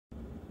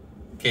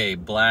Okay,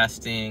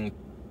 blasting,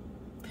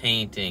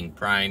 painting,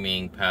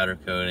 priming, powder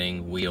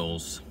coating,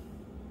 wheels.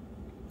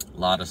 A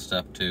lot of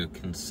stuff to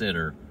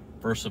consider.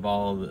 First of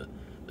all,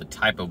 the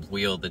type of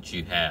wheel that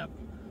you have.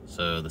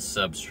 So the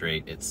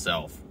substrate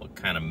itself, what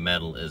kind of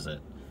metal is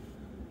it?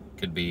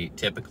 Could be,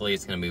 typically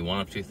it's going to be one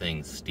of two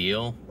things,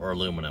 steel or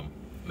aluminum.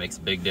 It makes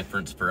a big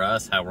difference for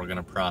us how we're going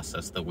to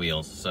process the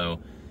wheels. So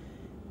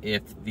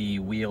if the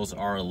wheels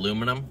are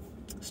aluminum,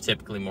 it's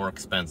typically more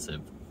expensive.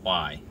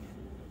 Why?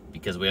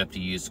 Because we have to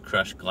use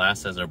crushed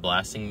glass as our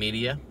blasting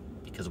media,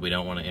 because we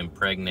don't want to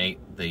impregnate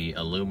the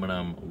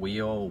aluminum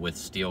wheel with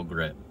steel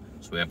grit.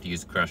 So we have to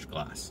use crushed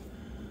glass.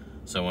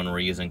 So when we're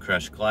using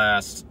crushed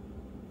glass,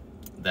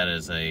 that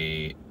is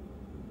a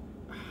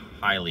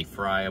highly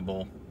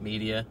friable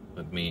media,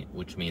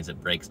 which means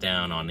it breaks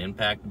down on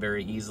impact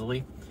very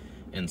easily.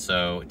 And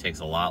so it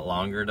takes a lot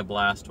longer to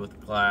blast with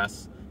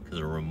glass because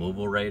the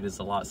removal rate is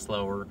a lot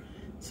slower.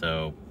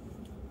 So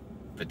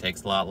if it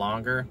takes a lot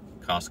longer,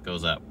 cost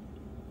goes up.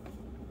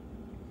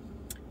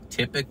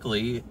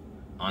 Typically,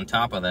 on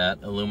top of that,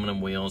 aluminum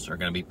wheels are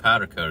going to be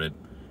powder coated.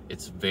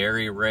 It's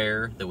very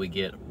rare that we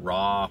get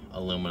raw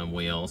aluminum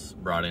wheels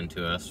brought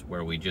into us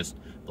where we just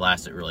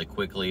blast it really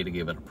quickly to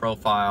give it a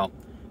profile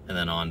and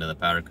then on to the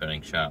powder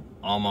coating shop.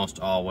 Almost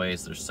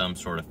always there's some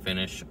sort of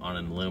finish on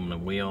an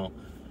aluminum wheel.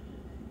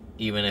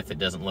 Even if it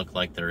doesn't look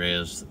like there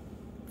is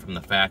from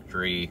the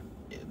factory,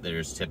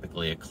 there's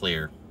typically a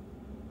clear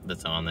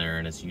that's on there,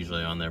 and it's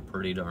usually on there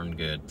pretty darn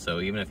good.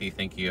 So even if you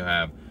think you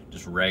have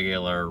just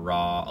regular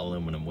raw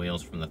aluminum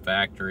wheels from the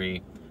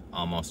factory,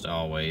 almost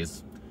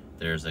always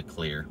there's a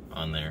clear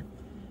on there.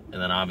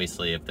 And then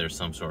obviously if there's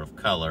some sort of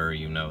color,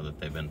 you know that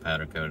they've been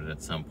powder coated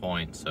at some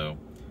point, so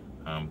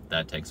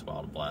that takes a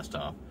while to blast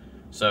off.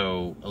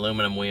 So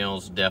aluminum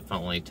wheels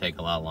definitely take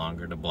a lot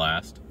longer to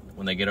blast.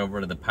 When they get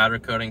over to the powder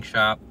coating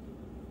shop,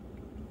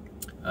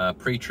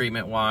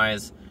 pre-treatment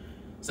wise,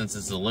 since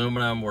it's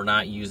aluminum, we're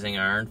not using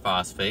iron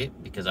phosphate,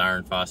 because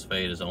iron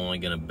phosphate is only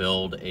going to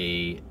build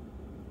a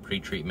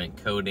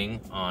pre-treatment coating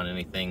on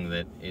anything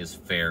that is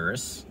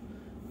ferrous,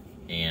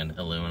 and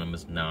aluminum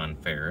is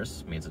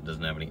non-ferrous, means it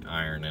doesn't have any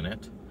iron in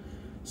it.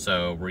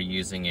 So we're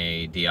using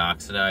a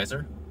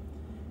deoxidizer,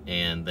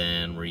 and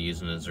then we're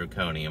using a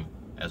zirconium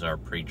as our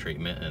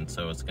pre-treatment, and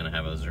so it's going to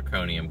have a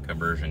zirconium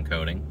conversion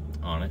coating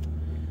on it.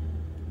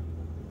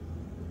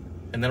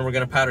 And then we're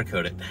going to powder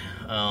coat it.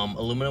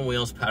 Aluminum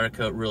wheels powder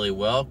coat really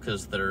well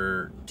because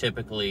they're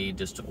typically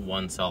just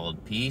one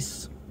solid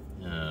piece.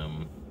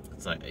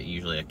 It's like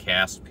usually a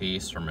cast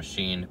piece or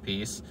machined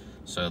piece,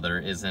 so there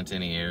isn't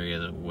any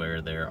area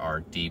where there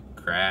are deep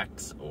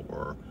cracks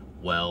or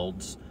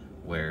welds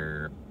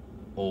where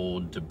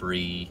old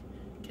debris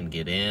can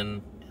get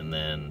in and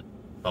then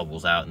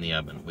bubbles out in the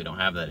oven. We don't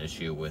have that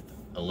issue with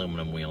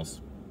aluminum wheels.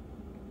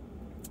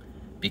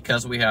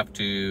 Because we have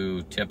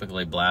to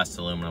typically blast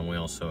aluminum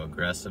wheels so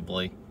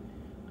aggressively,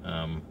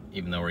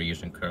 even though we're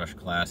using crushed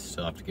glass, you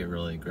still have to get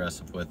really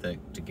aggressive with it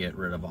to get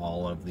rid of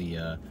all of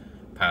the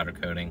powder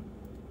coating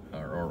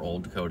or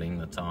old coating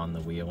that's on the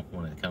wheel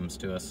when it comes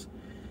to us.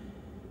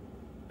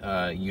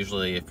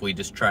 Usually if we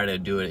just try to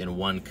do it in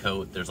one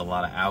coat, there's a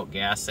lot of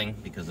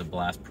outgassing because the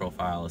blast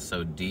profile is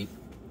so deep.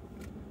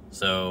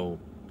 So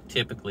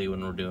typically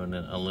when we're doing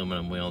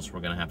aluminum wheels,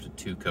 we're going to have to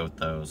two-coat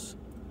those.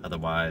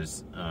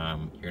 Otherwise,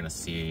 you're going to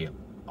see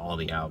all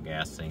the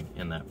outgassing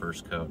in that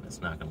first coat.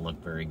 It's not going to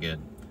look very good,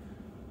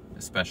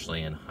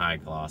 especially in high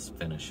gloss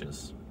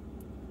finishes.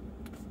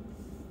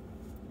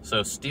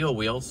 So steel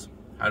wheels,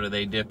 how do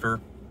they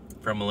differ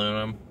from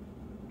aluminum?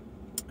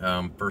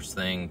 First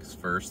things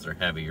first, they're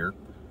heavier.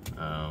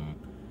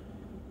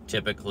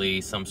 Typically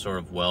some sort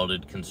of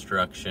welded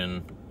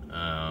construction,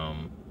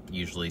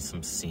 usually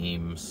some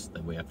seams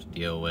that we have to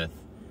deal with.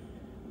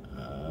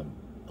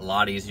 A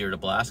lot easier to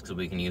blast because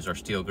we can use our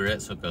steel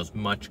grit, so it goes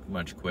much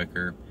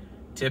quicker.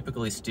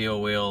 Typically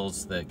steel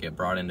wheels that get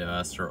brought into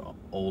us are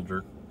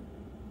older,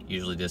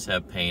 usually just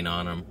have paint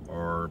on them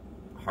or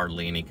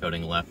hardly any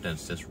coating left and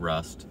it's just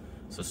rust.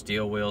 So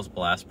steel wheels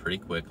blast pretty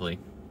quickly.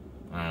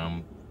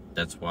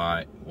 That's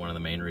why one of the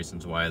main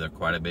reasons why they're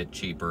quite a bit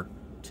cheaper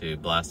to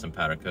blast and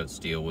powder coat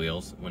steel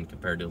wheels when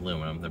compared to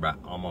aluminum. They're about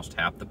almost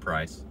half the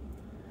price.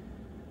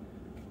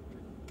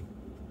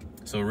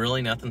 So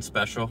really nothing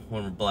special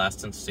when we're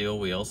blasting steel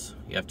wheels.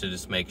 You have to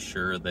just make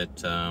sure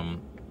that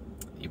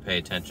you pay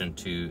attention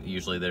to,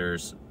 usually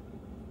there's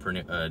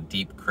a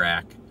deep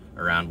crack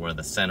around where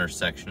the center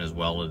section is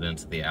welded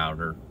into the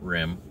outer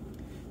rim,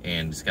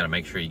 and just got to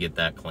make sure you get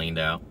that cleaned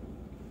out,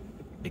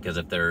 because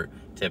if they're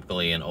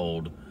typically an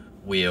old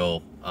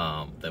wheel,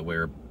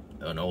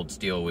 an old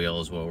steel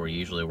wheel is what we're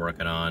usually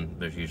working on,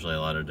 there's usually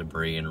a lot of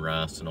debris and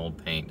rust and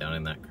old paint down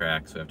in that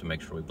crack, so we have to make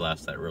sure we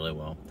blast that really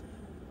well.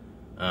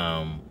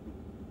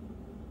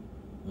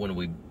 When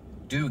we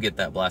do get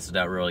that blasted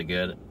out really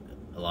good,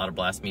 a lot of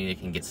blast media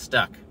can get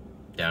stuck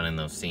down in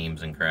those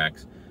seams and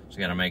cracks. So you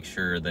gotta make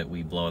sure that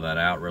we blow that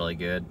out really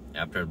good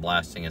after the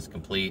blasting is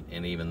complete,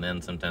 and even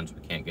then sometimes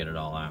we can't get it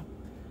all out.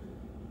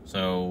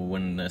 So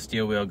when the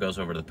steel wheel goes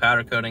over to the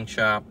powder coating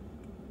shop,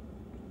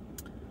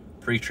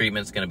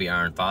 Pre-treatment is going to be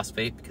iron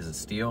phosphate because it's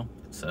steel.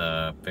 It's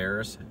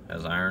ferrous,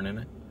 has iron in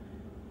it.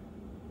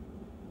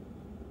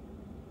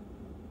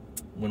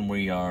 When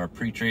we are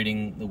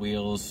pre-treating the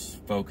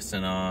wheels,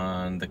 focusing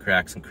on the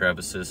cracks and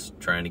crevices,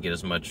 trying to get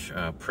as much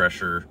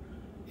pressure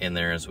in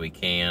there as we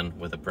can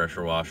with a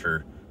pressure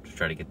washer to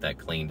try to get that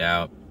cleaned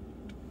out.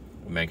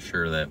 We make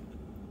sure that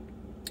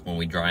when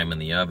we dry them in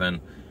the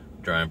oven,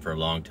 dry them for a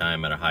long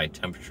time at a high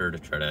temperature to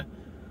try to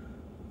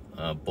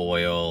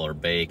boil or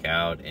bake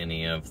out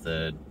any of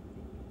the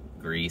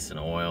grease and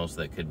oils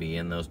that could be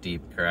in those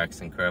deep cracks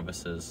and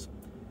crevices.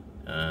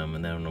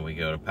 And then when we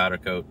go to powder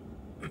coat,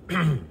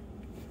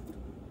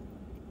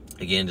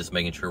 again, just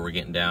making sure we're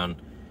getting down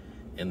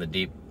in the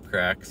deep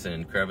cracks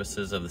and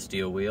crevices of the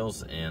steel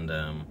wheels, and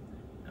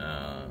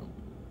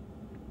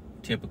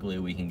typically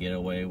we can get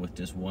away with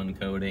just one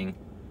coating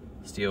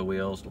steel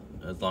wheels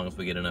as long as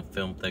we get enough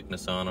film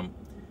thickness on them.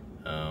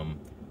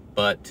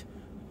 But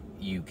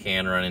you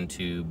can run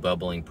into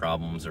bubbling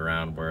problems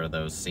around where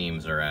those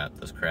seams are at,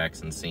 those cracks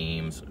and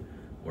seams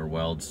where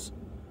welds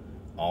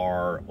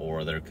are,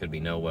 or there could be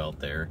no weld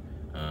there.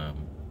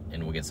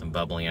 And we'll get some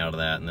bubbling out of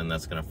that, and then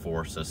that's going to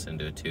force us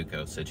into a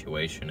two-coat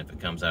situation. If it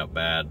comes out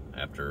bad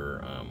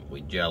after we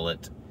gel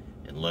it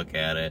and look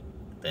at it,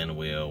 then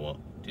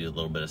we'll do a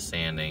little bit of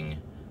sanding,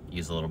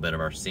 use a little bit of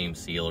our seam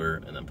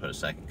sealer, and then put a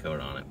second coat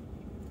on it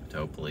to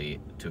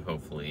hopefully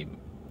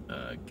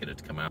get it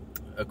to come out.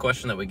 A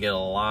question that we get a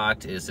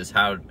lot is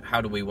how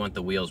do we want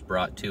the wheels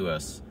brought to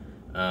us?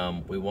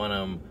 We want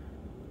them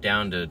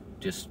down to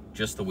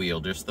just the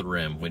wheel, just the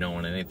rim. We don't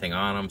want anything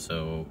on them,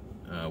 so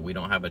we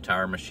don't have a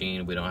tire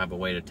machine. We don't have a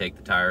way to take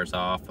the tires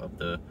off of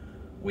the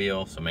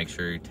wheel, so make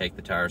sure you take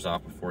the tires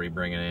off before you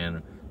bring it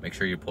in. Make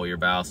sure you pull your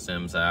valve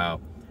stems out,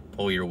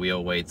 pull your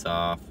wheel weights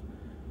off.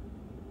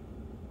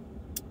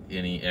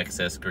 Any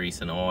excess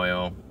grease and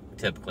oil,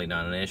 typically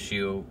not an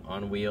issue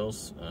on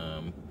wheels.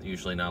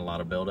 Usually not a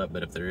lot of buildup,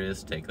 but if there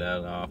is, take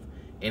that off.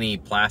 Any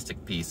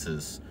plastic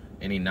pieces,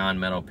 any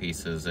non-metal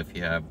pieces, if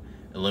you have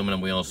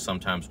aluminum wheels,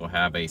 sometimes we'll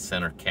have a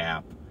center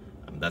cap.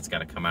 That's got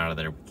to come out of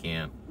there.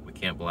 We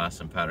can't blast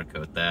and powder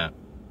coat that.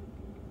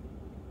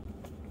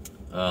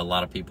 A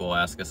lot of people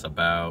ask us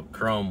about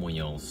chrome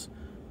wheels.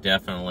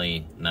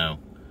 Definitely no.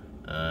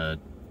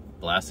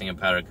 Blasting and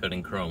powder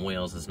coating chrome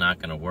wheels is not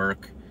going to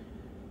work.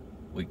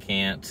 We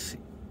can't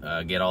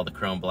get all the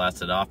chrome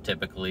blasted off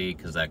typically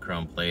because that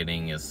chrome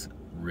plating is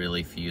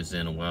really fused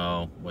in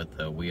well with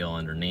the wheel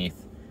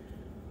underneath.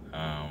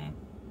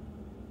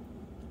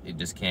 You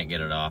just can't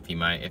get it off. You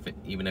might,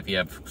 even if you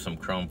have some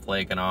chrome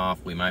flaking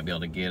off, we might be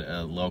able to get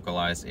a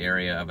localized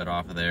area of it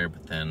off of there,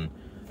 but then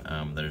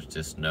there's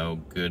just no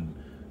good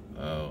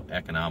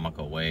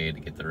economical way to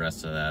get the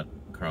rest of that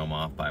chrome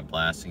off by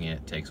blasting it.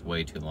 It takes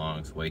way too long,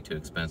 it's way too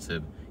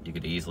expensive. You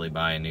could easily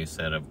buy a new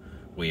set of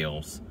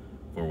wheels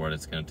for what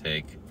it's going to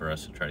take for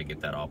us to try to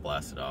get that all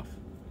blasted off.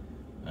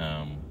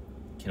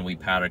 Can we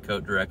powder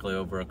coat directly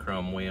over a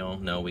chrome wheel?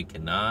 No, we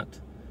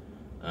cannot.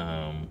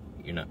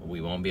 We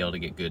won't be able to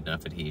get good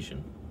enough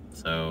adhesion.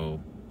 So,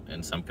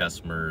 and some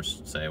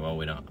customers say, well,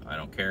 I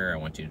don't care, I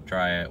want you to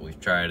try it. We've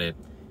tried it.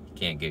 You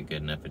can't get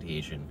good enough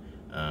adhesion.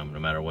 No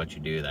matter what you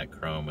do, that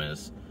chrome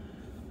is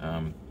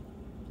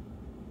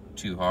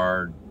too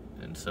hard,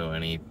 and so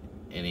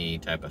any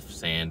type of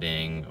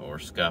sanding or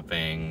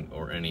scuffing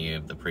or any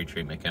of the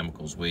pre-treatment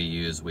chemicals we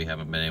use, we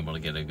haven't been able to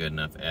get a good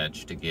enough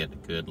edge to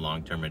get good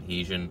long-term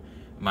adhesion.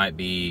 Might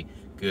be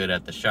good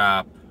at the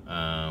shop,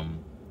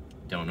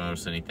 don't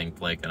notice anything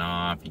flaking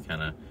off, you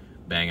kind of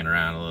bang it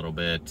around a little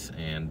bit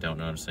and don't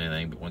notice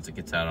anything, but once it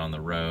gets out on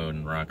the road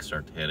and rocks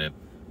start to hit it,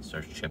 it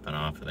starts chipping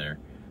off of there.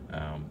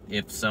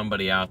 If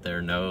somebody out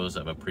there knows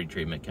of a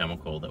pre-treatment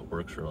chemical that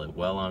works really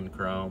well on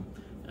chrome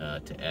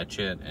to etch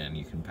it and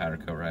you can powder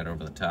coat right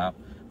over the top,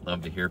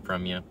 love to hear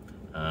from you.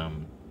 I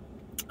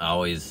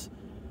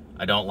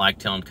don't like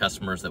telling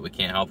customers that we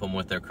can't help them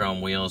with their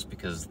chrome wheels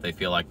because they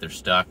feel like they're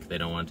stuck. They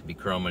don't want it to be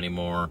chrome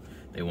anymore.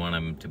 They want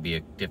them to be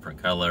a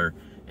different color.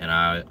 And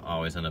I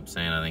always end up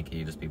saying, I think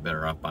you'd just be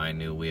better off buying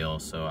new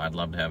wheels. So I'd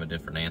love to have a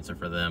different answer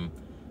for them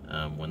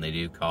when they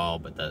do call,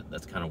 but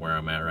that's kind of where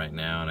I'm at right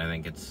now. And I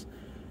think it's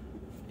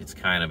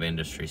kind of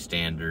industry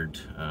standard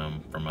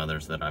from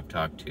others that I've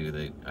talked to.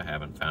 That I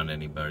haven't found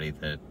anybody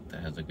that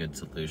has a good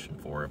solution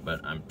for it,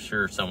 but I'm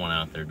sure someone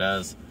out there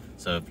does.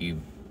 So if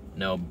you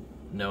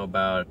know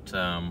about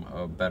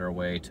a better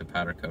way to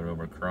powder coat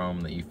over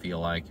chrome that you feel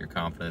like you're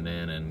confident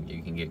in and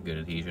you can get good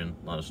adhesion,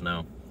 let us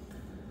know.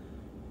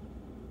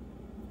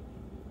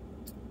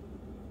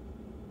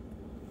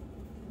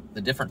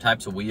 The different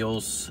types of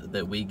wheels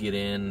that we get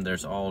in,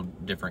 there's all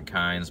different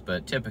kinds,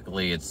 but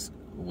typically it's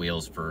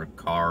wheels for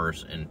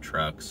cars and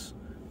trucks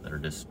that are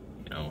just,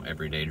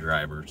 everyday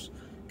drivers.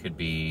 Could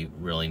be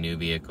really new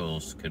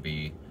vehicles, could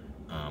be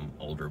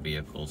older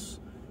vehicles.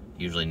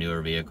 Usually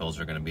newer vehicles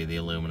are going to be the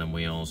aluminum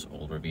wheels,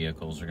 older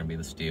vehicles are going to be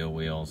the steel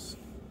wheels.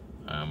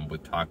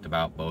 We've talked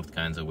about both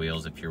kinds of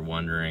wheels. If you're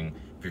wondering,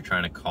 if you're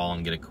trying to call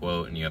and get a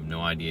quote and you have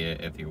no idea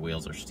if your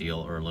wheels are steel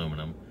or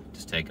aluminum,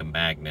 just take a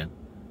magnet,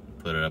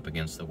 put it up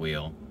against the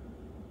wheel,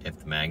 if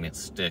the magnet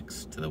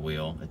sticks to the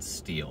wheel, it's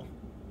steel.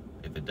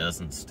 If it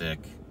doesn't stick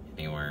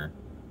anywhere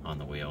on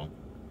the wheel,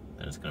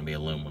 then it's going to be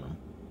aluminum.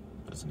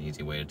 That's an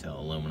easy way to tell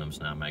aluminum's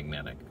not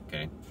magnetic,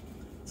 okay?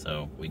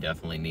 So we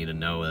definitely need to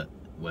know it,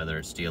 whether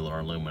it's steel or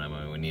aluminum,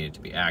 and we need it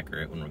to be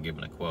accurate when we're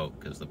giving a quote,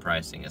 because the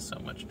pricing is so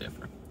much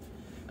different.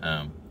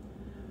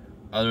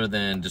 Other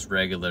than just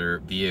regular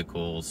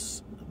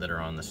vehicles that are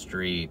on the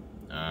street,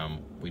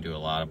 we do a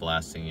lot of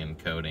blasting and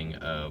coating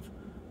of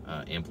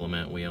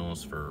implement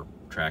wheels for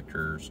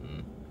tractors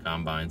and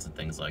combines and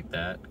things like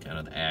that, kind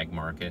of the ag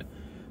market.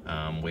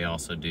 We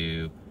also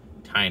do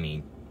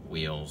tiny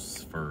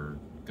wheels for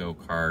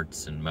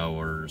go-karts and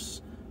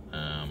mowers.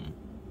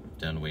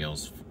 Done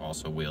wheels,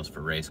 also wheels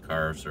for race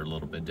cars. They're a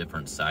little bit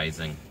different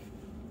sizing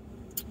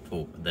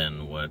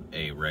than what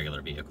a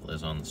regular vehicle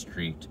is on the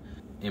street.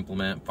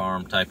 Implement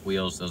farm type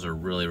wheels, those are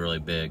really, really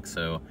big.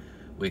 So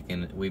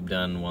we've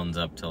done ones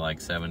up to like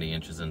 70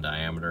 inches in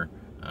diameter.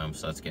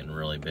 So that's getting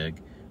really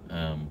big.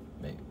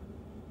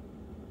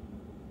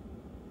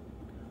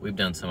 We've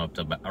done some up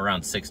to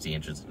around 60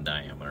 inches in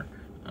diameter.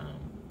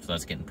 So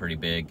that's getting pretty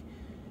big.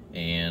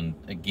 And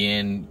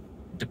again,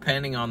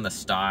 depending on the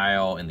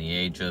style and the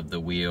age of the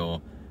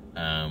wheel,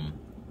 in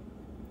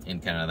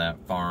kind of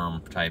that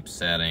farm type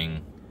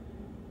setting,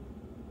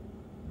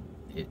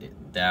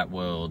 that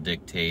will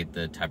dictate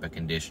the type of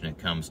condition it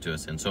comes to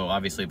us in. So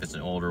obviously if it's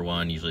an older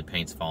one, usually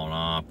paint's falling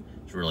off,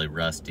 it's really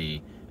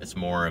rusty, it's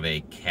more of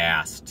a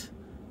cast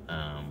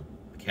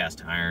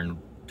iron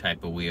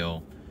type of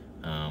wheel,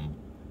 and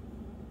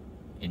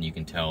you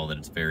can tell that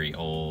it's very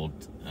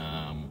old.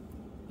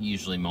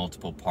 Usually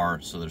multiple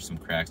parts, so there's some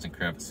cracks and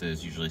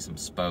crevices, usually some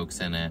spokes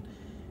in it.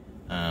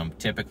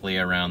 Typically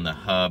around the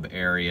hub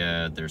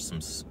area, there's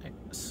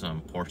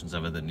some portions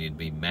of it that need to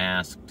be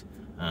masked,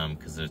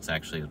 because it's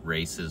actually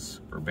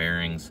races for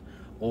bearings,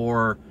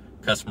 or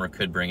customer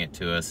could bring it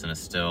to us and it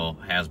still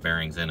has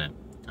bearings in it,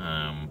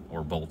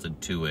 or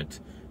bolted to it,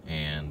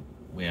 and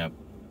we have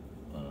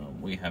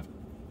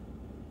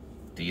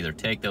to either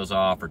take those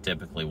off, or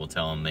typically we'll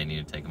tell them they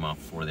need to take them off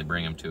before they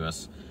bring them to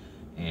us,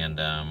 and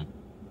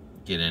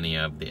get any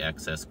of the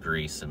excess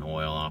grease and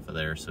oil off of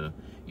there. So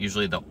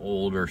usually the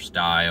older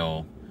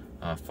style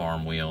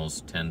farm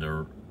wheels tend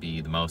to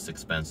be the most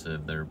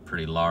expensive. They're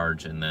pretty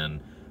large, and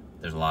then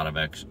there's a lot of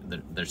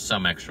there's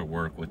some extra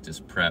work with this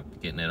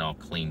prep, getting it all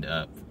cleaned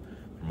up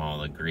from all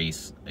the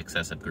grease,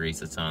 excessive grease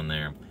that's on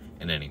there,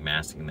 and any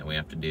masking that we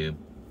have to do.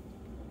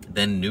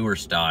 Then newer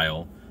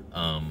style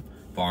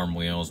farm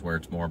wheels, where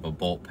it's more of a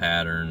bolt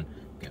pattern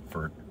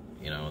for,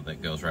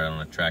 that goes right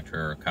on a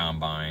tractor or a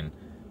combine.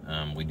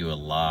 We do a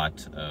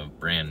lot of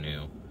brand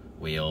new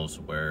wheels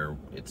where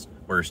it's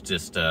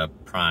just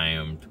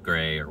primed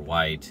gray or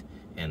white,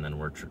 and then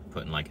we're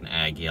putting like an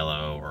ag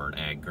yellow or an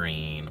ag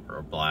green or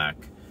a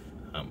black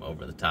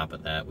over the top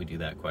of that. We do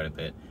that quite a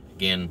bit.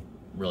 Again,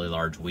 really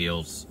large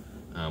wheels,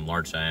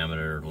 large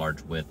diameter,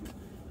 large width,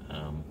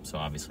 so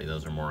obviously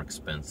those are more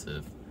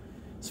expensive.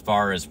 As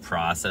far as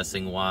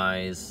processing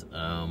wise,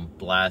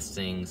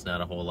 blasting's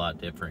not a whole lot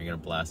different. You're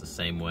gonna blast the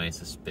same way, it's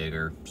just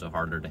bigger, so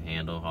harder to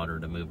handle, harder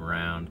to move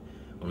around.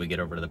 When we get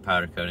over to the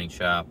powder coating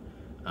shop,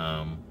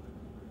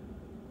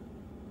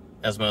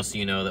 as most of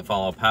you know that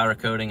follow powder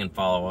coating and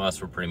follow us,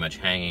 we're pretty much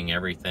hanging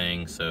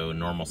everything, so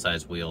normal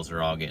size wheels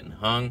are all getting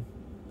hung.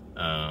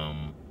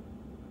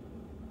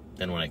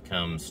 Then when it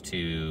comes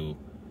to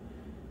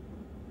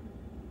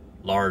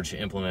large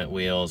implement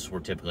wheels,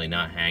 we're typically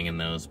not hanging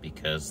those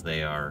because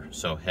they are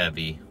so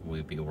heavy.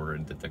 We'd be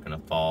worried that they're going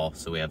to fall,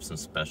 so we have some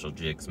special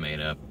jigs made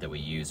up that we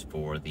use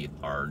for the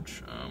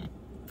large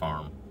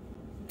farm.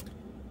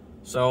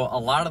 So a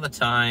lot of the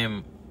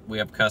time we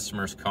have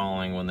customers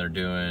calling when they're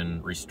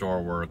doing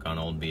restore work on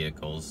old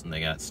vehicles and they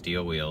got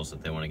steel wheels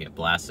that they want to get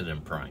blasted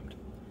and primed.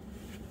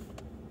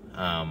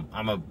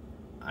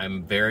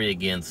 I'm very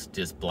against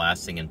just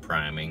blasting and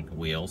priming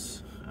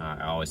wheels.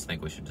 I always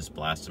think we should just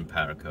blast and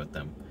powder coat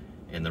them.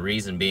 And the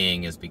reason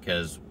being is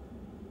because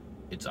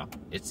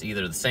it's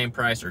either the same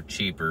price or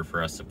cheaper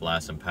for us to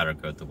blast and powder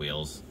coat the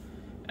wheels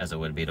as it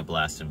would be to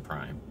blast and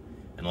prime.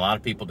 And a lot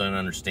of people don't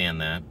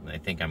understand that. They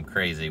think I'm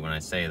crazy when I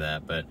say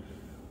that, but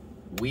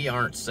we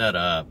aren't set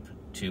up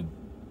to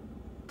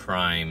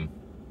prime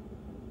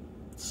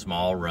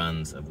small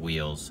runs of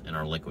wheels in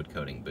our liquid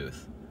coating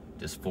booth.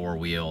 Just 4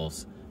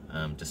 wheels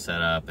to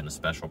set up and a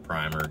special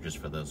primer just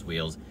for those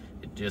wheels.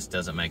 It just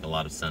doesn't make a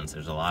lot of sense.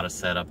 There's a lot of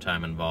setup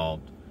time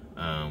involved.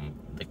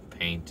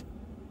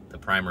 The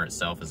primer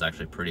itself is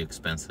actually pretty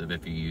expensive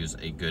if you use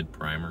a good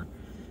primer.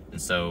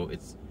 And so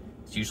it's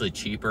usually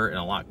cheaper and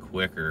a lot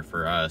quicker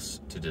for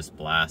us to just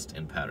blast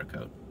and powder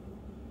coat.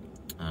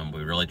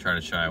 We really try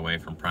to shy away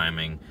from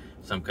priming.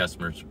 Some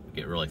customers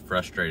get really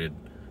frustrated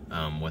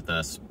with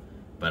us,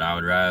 but I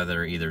would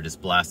rather either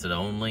just blast it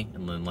only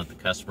and then let the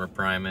customer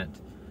prime it,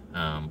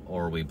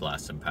 or we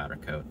blast and powder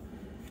coat.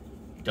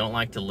 Don't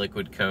like to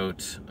liquid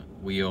coat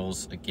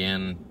wheels.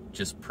 Again,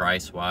 just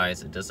price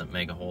wise, it doesn't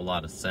make a whole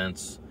lot of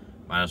sense.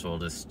 Might as well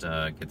just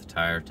get the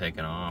tire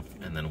taken off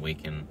and then we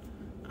can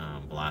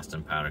blast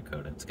and powder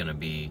coat it. It's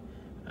gonna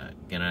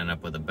end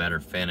up with a better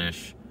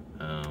finish.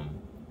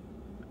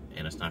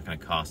 and it's not going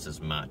to cost as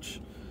much.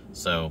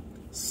 So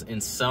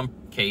in some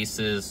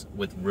cases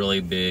with really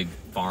big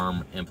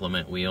farm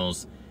implement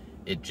wheels,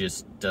 it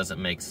just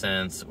doesn't make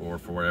sense, or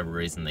for whatever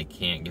reason they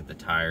can't get the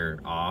tire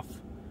off,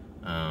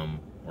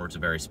 or it's a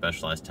very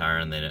specialized tire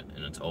and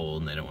it's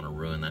old and they don't want to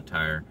ruin that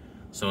tire.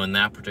 So in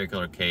that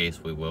particular case,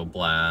 we will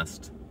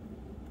blast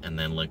and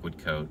then liquid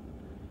coat,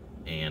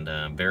 and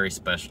very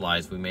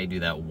specialized. We may do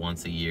that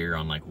once a year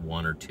on like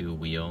 1 or 2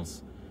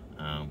 wheels.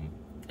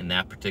 In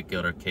that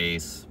particular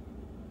case,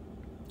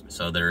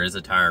 so there is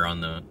a tire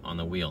on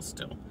the wheel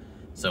still.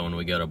 So when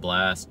we go to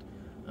blast,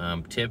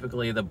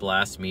 typically the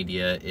blast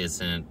media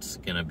isn't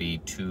going to be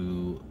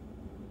too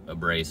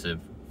abrasive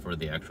for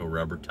the actual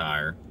rubber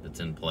tire that's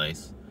in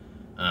place.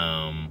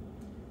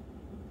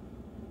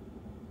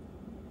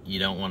 You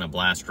don't want to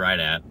blast right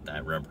at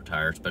that rubber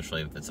tire,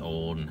 especially if it's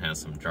old and has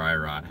some dry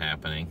rot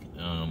happening.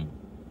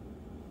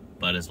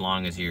 But as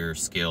long as you're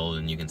skilled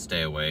and you can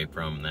stay away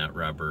from that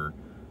rubber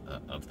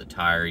of the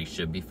tire, you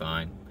should be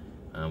fine.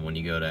 When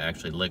you go to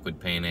actually liquid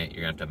paint it,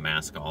 you're going to have to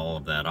mask all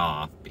of that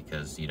off,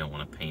 because you don't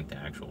want to paint the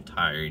actual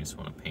tire, you just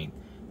want to paint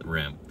the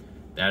rim.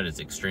 That is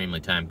extremely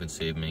time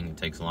consuming. It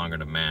takes longer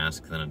to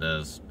mask than it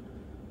does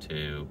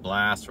to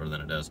blast, or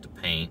than it does to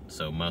paint.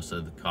 So most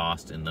of the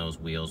cost in those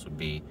wheels would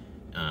be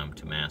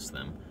to mask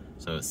them.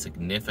 So it's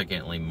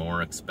significantly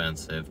more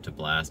expensive to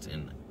blast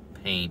and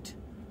paint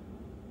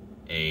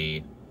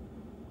a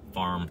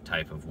farm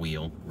type of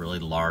wheel, really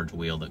large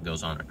wheel that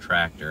goes on a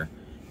tractor.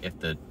 If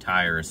the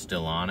tire is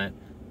still on it,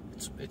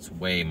 it's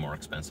way more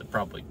expensive,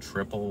 probably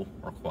triple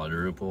or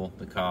quadruple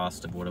the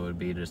cost of what it would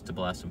be just to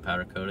blast and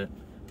powder coat it.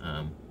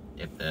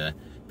 If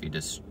you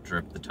just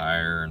strip the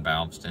tire and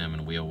valve stem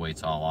and wheel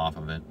weights all off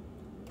of it,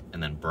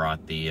 and then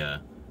brought the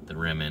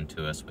rim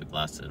into us, we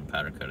blasted and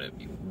powder coated, it'd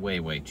be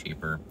way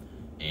cheaper,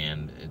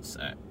 and it's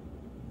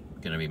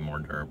going to be more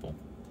durable.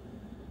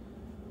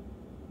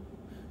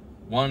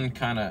 One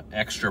kind of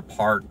extra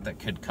part that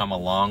could come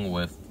along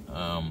with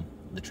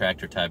the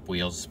tractor type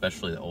wheels,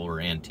 especially the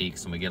older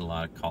antiques, and we get a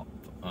lot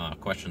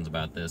of questions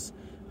about this.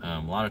 A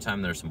lot of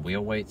time there's some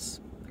wheel weights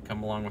that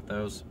come along with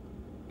those.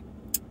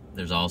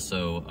 There's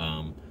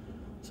also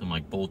some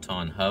like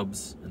bolt-on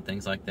hubs and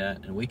things like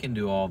that, and we can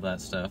do all of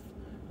that stuff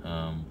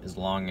as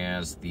long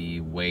as the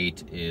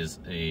weight is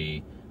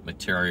a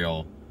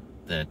material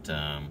that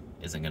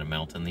isn't going to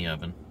melt in the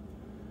oven.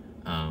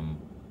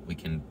 We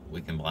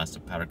can blast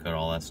and powder coat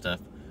all that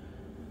stuff.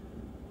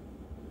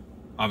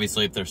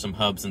 Obviously, if there's some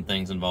hubs and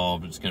things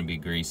involved, it's going to be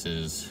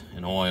greases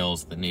and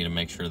oils that need to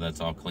make sure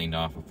that's all cleaned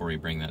off before you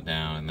bring that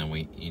down, and then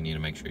you need to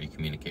make sure you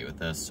communicate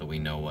with us so we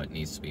know what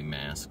needs to be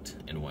masked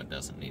and what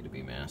doesn't need to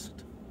be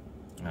masked.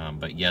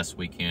 But yes,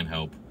 we can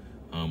help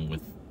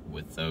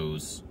with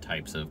those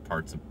types of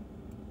parts.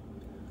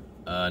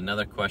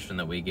 Another question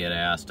that we get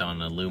asked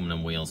on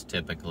aluminum wheels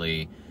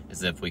typically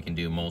is if we can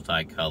do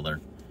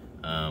multicolor.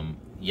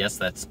 Yes,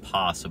 that's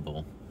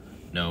possible.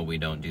 No, we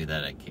don't do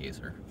that at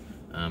Kaiser.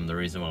 The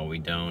reason why we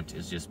don't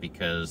is just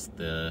because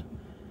the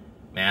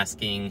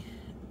masking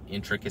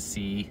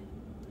intricacy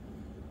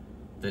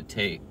that's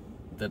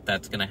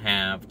going to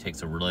have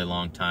takes a really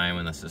long time,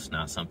 and that's just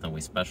not something we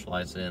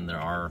specialize in. There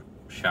are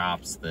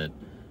shops that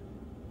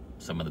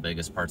some of the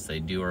biggest parts they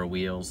do are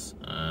wheels,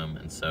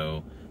 and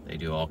so they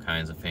do all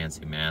kinds of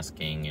fancy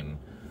masking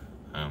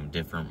and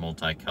different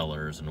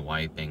multicolors and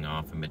wiping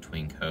off in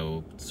between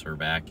coats or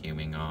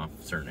vacuuming off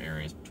certain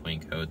areas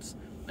between coats,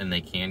 and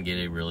they can get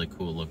a really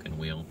cool looking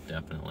wheel,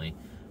 definitely.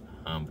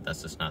 But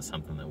that's just not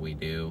something that we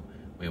do.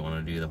 We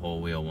want to do the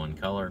whole wheel one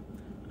color,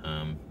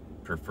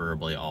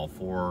 preferably all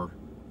 4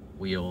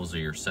 wheels or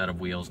your set of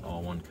wheels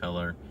all one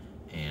color,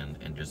 and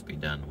just be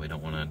done. We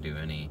don't want to do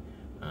any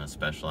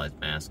specialized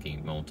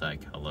masking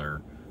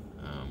multicolor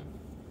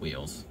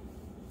wheels.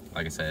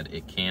 Like I said,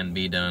 it can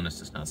be done, it's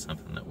just not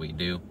something that we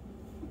do.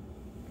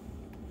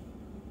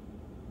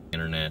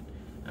 Internet,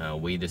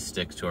 we just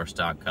stick to our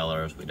stock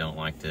colors. We don't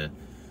like to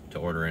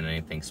order in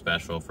anything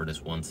special for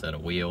just one set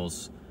of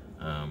wheels.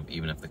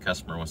 Even if the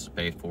customer wants to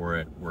pay for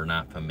it, we're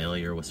not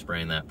familiar with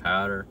spraying that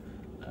powder.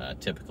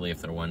 Typically,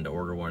 if they're wanting to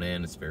order one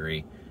in, it's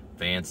very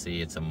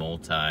fancy. It's a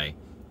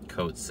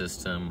multi-coat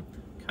system,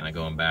 kind of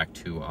going back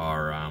to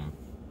our,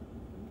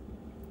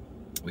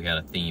 we had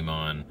a theme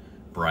on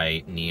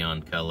bright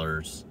neon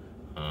colors,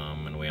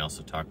 and we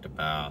also talked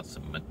about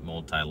some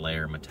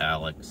multi-layer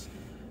metallics.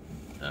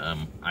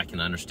 I can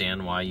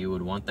understand why you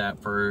would want that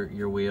for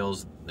your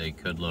wheels. They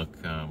could look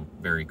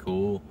very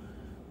cool,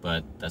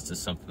 but that's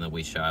just something that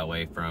we shy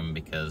away from,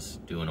 because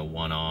doing a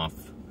one-off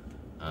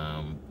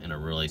in a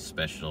really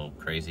special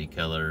crazy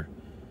color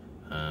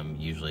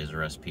usually is a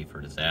recipe for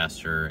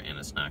disaster, and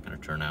it's not going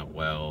to turn out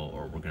well,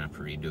 or we're going to have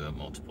to redo it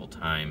multiple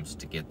times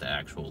to get the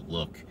actual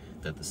look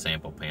that the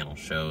sample panel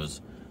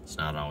shows. It's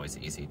not always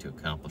easy to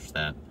accomplish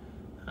that,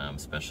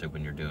 especially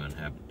when you're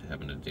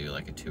having to do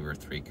like a 2 or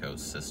 3 coat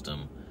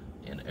system,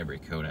 and every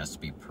coat has to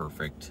be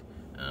perfect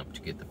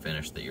to get the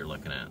finish that you're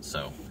looking at.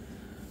 So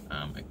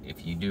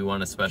if you do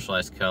want a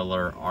specialized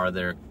color, are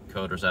there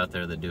coaters out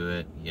there that do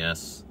it?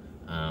 Yes.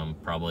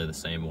 Probably the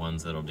same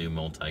ones that'll do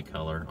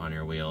multicolor on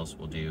your wheels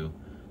will do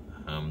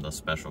those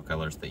special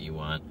colors that you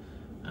want.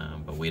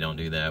 But we don't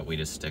do that. We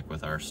just stick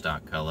with our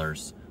stock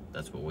colors.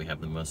 That's what we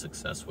have the most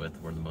success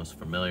with, we're the most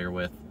familiar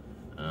with.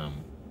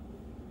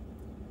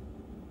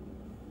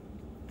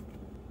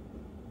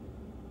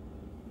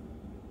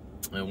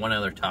 And one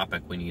other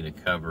topic we need to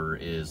cover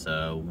is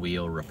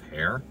wheel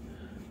repair.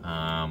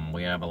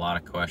 We have a lot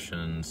of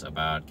questions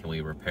about, can we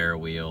repair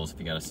wheels? If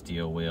you got a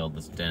steel wheel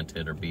that's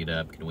dented or beat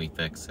up, can we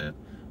fix it?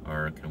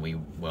 Or can we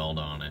weld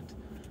on it?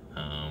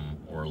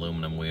 Or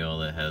aluminum wheel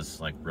that has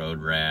like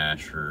road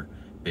rash or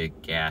big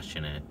gash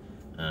in it.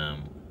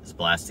 Is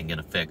blasting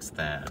gonna fix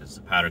that? Is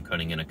the powder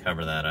coating gonna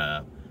cover that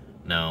up?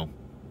 No.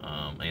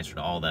 Answer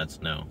to all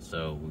that's no.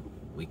 So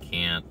we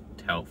can't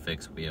help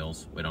fix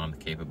wheels. We don't have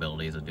the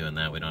capabilities of doing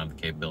that. We don't have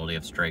the capability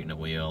of straightening a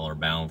wheel or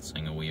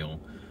balancing a wheel.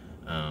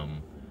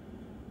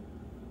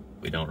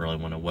 We don't really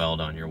want to weld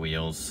on your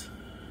wheels.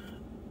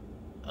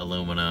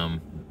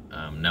 Aluminum,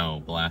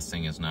 no,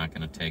 blasting is not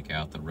going to take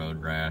out the road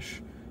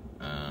rash.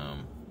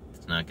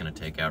 It's not going to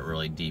take out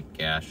really deep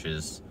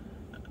gashes.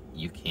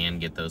 You can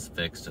get those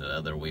fixed at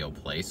other wheel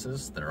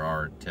places. There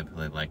are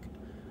typically like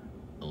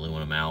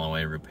aluminum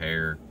alloy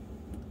repair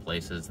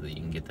places that you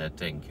can get that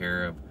taken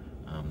care of.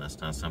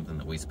 That's not something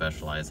that we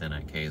specialize in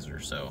at Kaiser.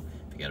 So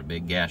if you got a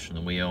big gash in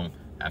the wheel,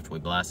 after we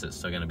blast it, it's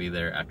still going to be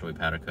there. After we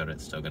powder coat it,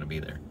 it's still going to be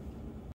there.